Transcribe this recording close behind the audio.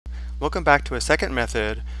Welcome back to a second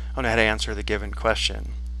method on how to answer the given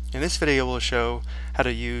question. In this video we'll show how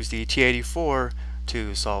to use the TI84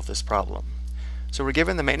 to solve this problem. So we're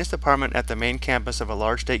given the maintenance department at the main campus of a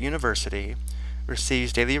large state university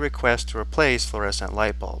receives daily requests to replace fluorescent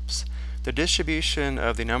light bulbs. The distribution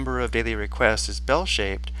of the number of daily requests is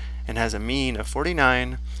bell-shaped and has a mean of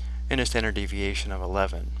 49 and a standard deviation of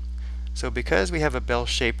 11. So because we have a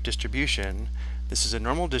bell-shaped distribution, this is a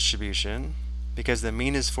normal distribution. Because the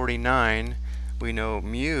mean is 49, we know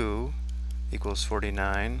mu equals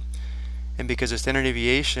 49. And because the standard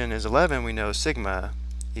deviation is 11, we know sigma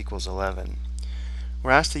equals 11.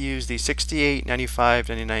 We're asked to use the 68, 95,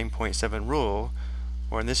 99.7 rule,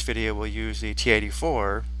 or in this video we'll use the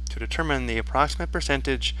TI84 to determine the approximate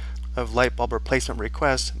percentage of light bulb replacement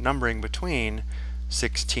requests numbering between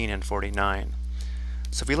 16 and 49.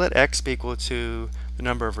 So if we let x be equal to the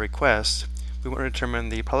number of requests, we want to determine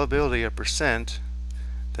the probability of percent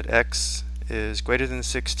that x is greater than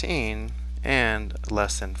 16 and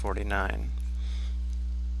less than 49. And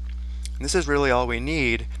this is really all we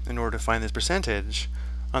need in order to find this percentage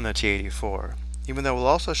on the TI84, even though we'll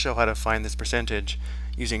also show how to find this percentage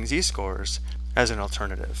using z-scores as an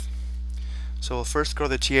alternative. So we'll first go to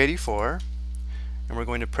the TI84, and we're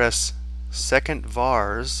going to press second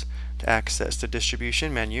vars to access the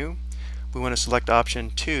distribution menu. We want to select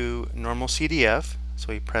option 2, normal CDF, so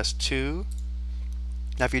we press 2.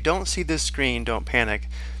 Now if you don't see this screen, don't panic.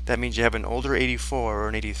 That means you have an older 84 or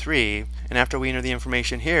an 83, and after we enter the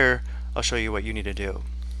information here, I'll show you what you need to do.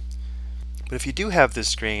 But if you do have this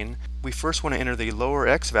screen, we first want to enter the lower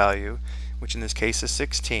x value, which in this case is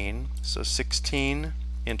 16, so 16,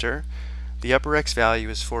 enter. The upper x value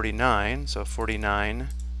is 49, so 49,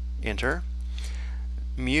 enter.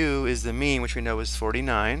 Mu is the mean, which we know is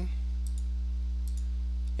 49.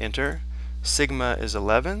 Enter. Sigma is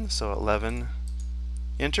 11, so 11,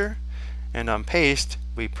 enter. And on paste,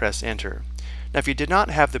 we press enter. Now if you did not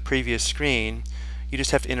have the previous screen, you just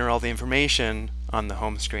have to enter all the information on the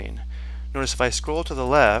home screen. Notice if I scroll to the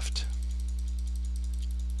left,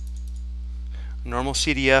 normal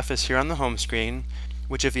CDF is here on the home screen,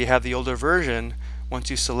 which if you have the older version, once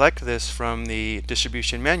you select this from the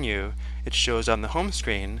distribution menu, it shows on the home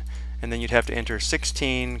screen, and then you'd have to enter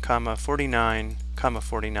 16, 49,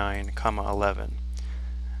 49, 11.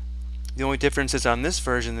 The only difference is on this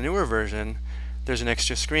version, the newer version, there's an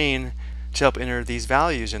extra screen to help enter these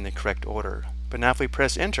values in the correct order. But now if we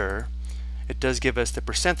press enter, it does give us the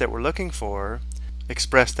percent that we're looking for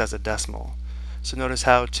expressed as a decimal. So notice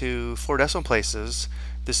how to 4 decimal places,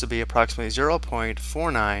 this will be approximately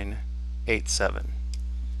 0.4987.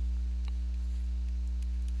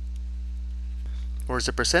 Or as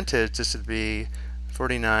a percentage, this would be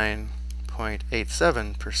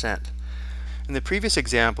 49.87%. In the previous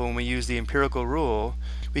example, when we used the empirical rule,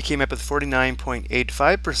 we came up with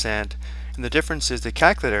 49.85%, and the difference is the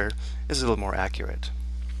calculator is a little more accurate.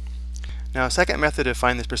 Now, a second method to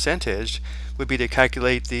find this percentage would be to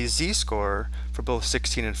calculate the z-score for both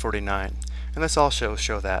 16 and 49. And let's also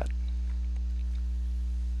show that.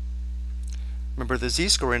 Remember, the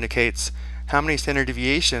z-score indicates how many standard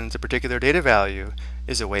deviations a particular data value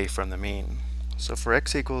is away from the mean. So for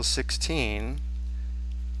x equals 16,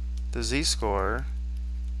 the z-score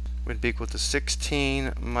would be equal to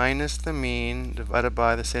 16 minus the mean divided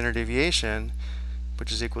by the standard deviation,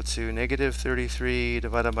 which is equal to negative 33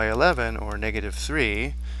 divided by 11, or negative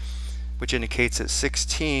 3, which indicates that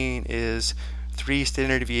 16 is 3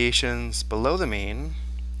 standard deviations below the mean.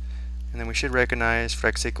 And then we should recognize for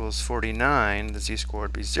x equals 49, the z-score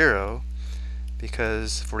would be 0,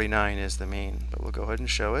 because 49 is the mean. But we'll go ahead and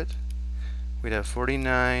show it. We'd have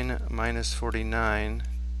 49 minus 49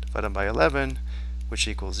 divided by 11, which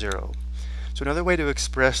equals 0. So another way to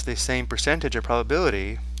express the same percentage or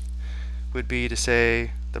probability would be to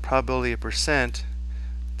say the probability of percent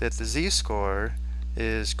that the z-score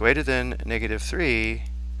is greater than negative 3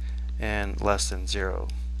 and less than 0.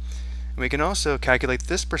 And we can also calculate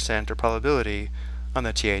this percent or probability on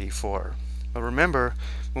the TI84. But remember,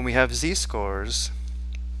 when we have z-scores,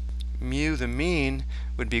 mu, the mean,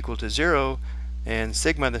 would be equal to 0, and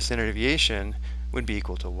sigma, the standard deviation, would be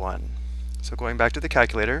equal to 1. So going back to the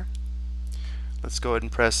calculator, let's go ahead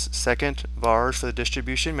and press second vars for the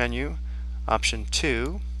distribution menu, option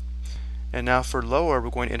 2. And now for lower, we're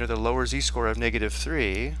going to enter the lower z-score of negative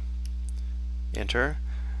 3. Enter.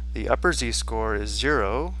 The upper z-score is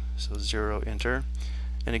 0, so 0, enter.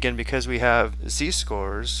 And again, because we have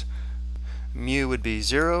z-scores, mu would be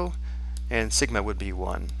 0 and sigma would be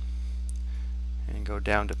 1. And go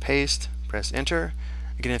down to paste, press enter.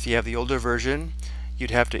 Again, if you have the older version,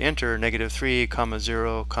 you'd have to enter negative 3, 0,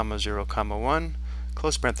 0, 1,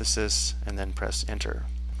 close parenthesis, and then press enter.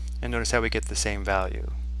 And notice how we get the same value.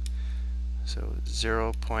 So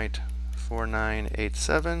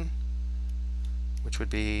 0.4987, which would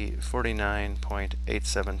be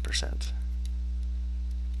 49.87%.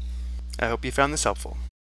 I hope you found this helpful.